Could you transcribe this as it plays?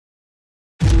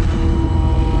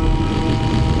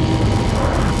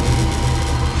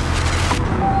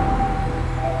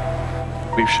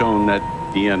we've shown that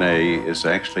DNA is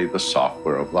actually the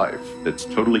software of life. It's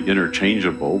totally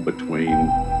interchangeable between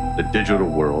the digital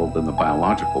world and the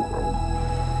biological world.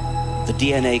 The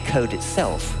DNA code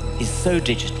itself is so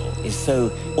digital, is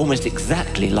so almost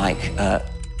exactly like a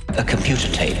computer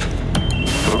tape.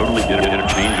 Totally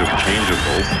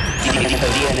interchangeable.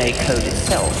 DNA code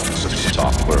itself is the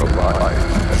software of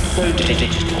life. So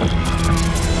digital.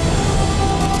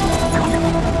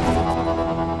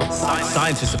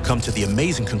 Scientists have come to the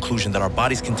amazing conclusion that our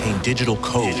bodies contain digital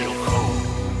code.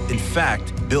 In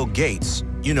fact, Bill Gates,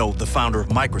 you know, the founder of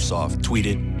Microsoft,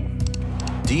 tweeted,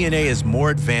 "DNA is more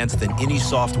advanced than any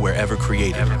software ever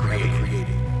created."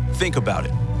 Think about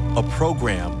it. A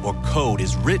program or code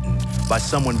is written by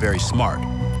someone very smart.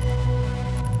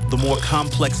 The more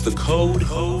complex the code,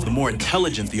 the more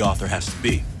intelligent the author has to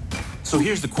be. So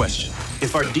here's the question.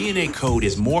 If our DNA code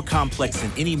is more complex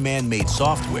than any man-made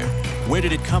software, where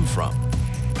did it come from?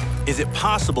 Is it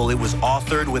possible it was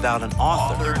authored without an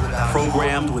author,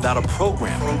 programmed without a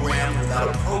program?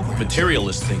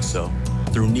 Materialists think so,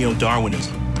 through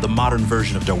neo-Darwinism, the modern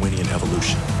version of Darwinian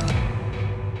evolution.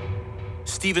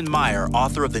 Stephen Meyer,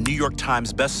 author of the New York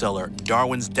Times bestseller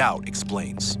Darwin's Doubt,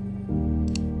 explains.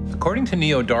 According to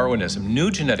neo-Darwinism,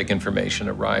 new genetic information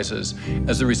arises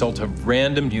as a result of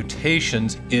random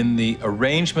mutations in the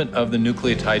arrangement of the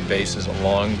nucleotide bases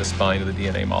along the spine of the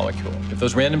DNA molecule. If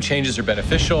those random changes are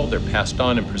beneficial, they're passed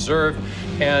on and preserved,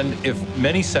 and if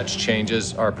many such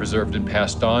changes are preserved and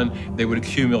passed on, they would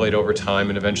accumulate over time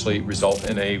and eventually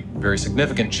result in a very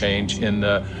significant change in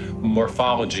the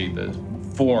morphology, the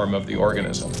form of the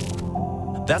organism.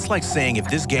 That's like saying if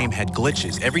this game had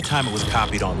glitches every time it was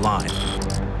copied online,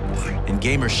 and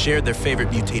gamers shared their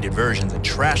favorite mutated versions and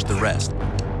trashed the rest,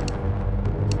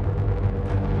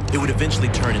 it would eventually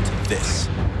turn into this.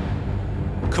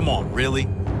 Come on, really?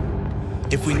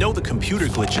 If we know the computer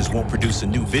glitches won't produce a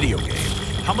new video game,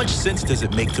 how much sense does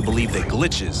it make to believe that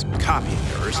glitches, copying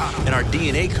errors, and our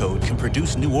DNA code can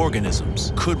produce new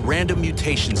organisms? Could random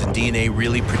mutations in DNA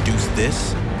really produce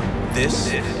this? This?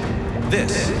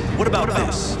 This? What about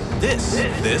this? This?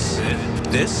 This?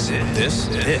 This, this,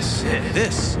 this,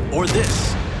 this, or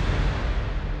this.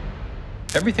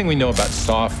 Everything we know about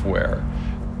software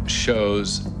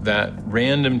shows that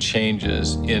random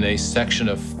changes in a section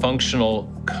of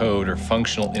functional code or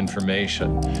functional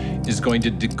information is going to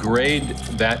degrade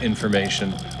that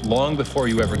information long before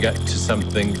you ever get to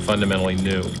something fundamentally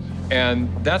new. And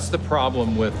that's the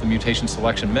problem with the mutation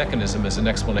selection mechanism as an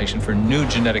explanation for new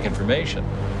genetic information.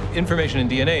 Information in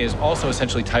DNA is also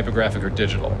essentially typographic or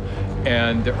digital.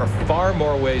 And there are far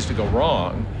more ways to go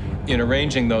wrong in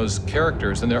arranging those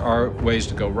characters than there are ways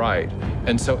to go right.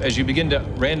 And so as you begin to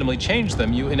randomly change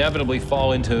them, you inevitably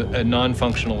fall into a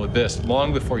non-functional abyss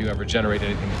long before you ever generate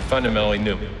anything fundamentally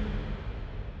new.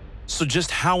 So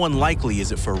just how unlikely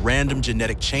is it for random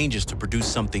genetic changes to produce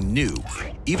something new,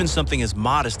 even something as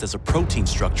modest as a protein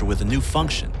structure with a new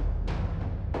function?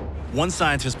 One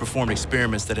scientist performed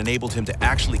experiments that enabled him to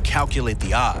actually calculate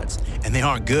the odds, and they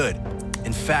aren't good.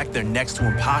 In fact, they're next to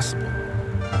impossible.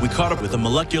 We caught up with a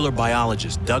molecular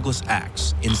biologist, Douglas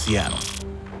Axe, in Seattle.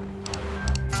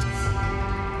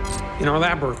 In our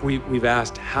lab work, we've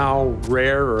asked how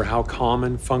rare or how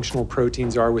common functional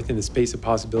proteins are within the space of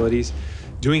possibilities.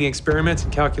 Doing experiments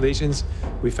and calculations,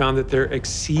 we found that they're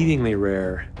exceedingly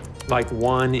rare, like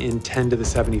 1 in 10 to the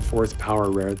 74th power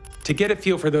rare. To get a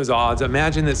feel for those odds,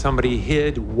 imagine that somebody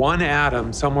hid one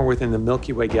atom somewhere within the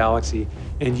Milky Way galaxy,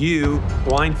 and you,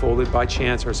 blindfolded by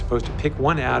chance, are supposed to pick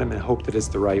one atom and hope that it's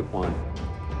the right one.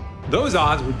 Those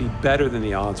odds would be better than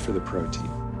the odds for the protein.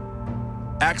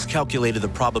 Axe calculated the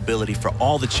probability for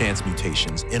all the chance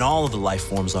mutations in all of the life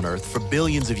forms on Earth for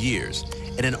billions of years.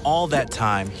 And in all that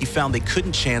time, he found they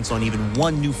couldn't chance on even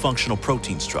one new functional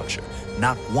protein structure.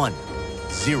 Not one.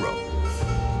 0.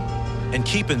 And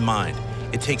keep in mind,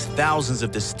 it takes thousands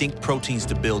of distinct proteins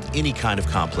to build any kind of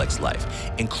complex life,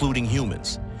 including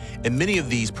humans. And many of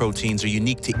these proteins are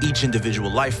unique to each individual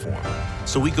life form.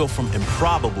 So we go from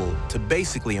improbable to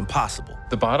basically impossible.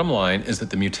 The bottom line is that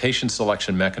the mutation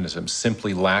selection mechanism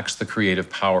simply lacks the creative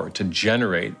power to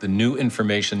generate the new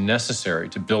information necessary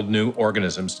to build new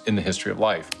organisms in the history of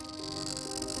life.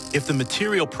 If the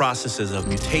material processes of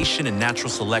mutation and natural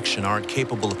selection aren't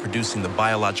capable of producing the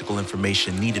biological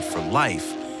information needed for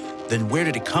life, then where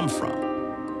did it come from?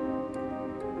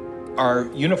 Our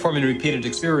uniform and repeated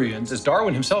experience, as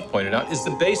Darwin himself pointed out, is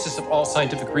the basis of all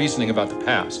scientific reasoning about the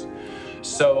past.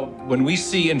 So when we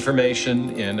see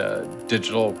information in a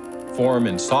digital form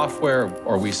in software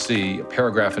or we see a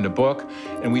paragraph in a book,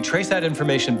 and we trace that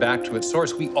information back to its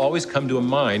source, we always come to a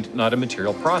mind, not a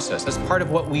material process. That's part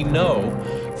of what we know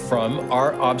from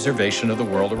our observation of the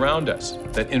world around us,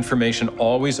 that information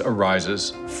always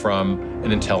arises from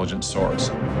an intelligent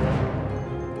source.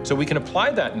 So we can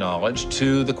apply that knowledge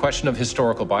to the question of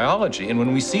historical biology, and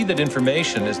when we see that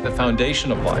information is the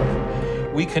foundation of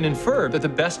life, we can infer that the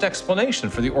best explanation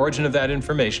for the origin of that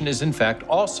information is in fact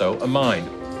also a mind,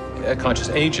 a conscious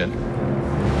agent,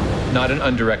 not an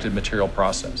undirected material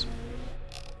process.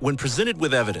 When presented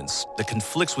with evidence that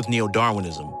conflicts with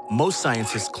neo-Darwinism, most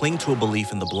scientists cling to a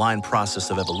belief in the blind process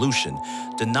of evolution,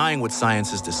 denying what science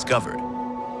has discovered.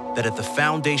 That at the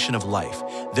foundation of life,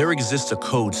 there exists a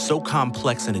code so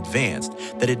complex and advanced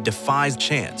that it defies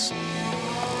chance.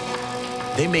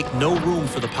 They make no room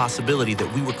for the possibility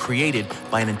that we were created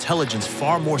by an intelligence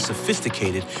far more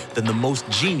sophisticated than the most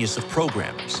genius of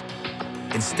programmers.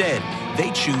 Instead, they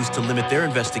choose to limit their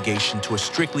investigation to a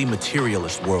strictly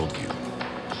materialist worldview.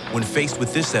 When faced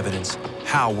with this evidence,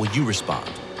 how will you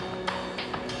respond?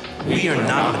 We are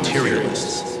not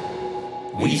materialists.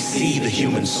 We see the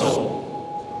human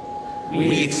soul.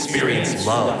 We experience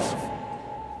love.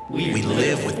 We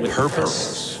live with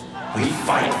purpose. We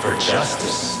fight for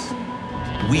justice.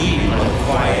 We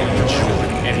acquire joy,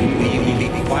 and we will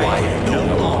be quiet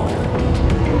no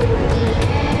longer.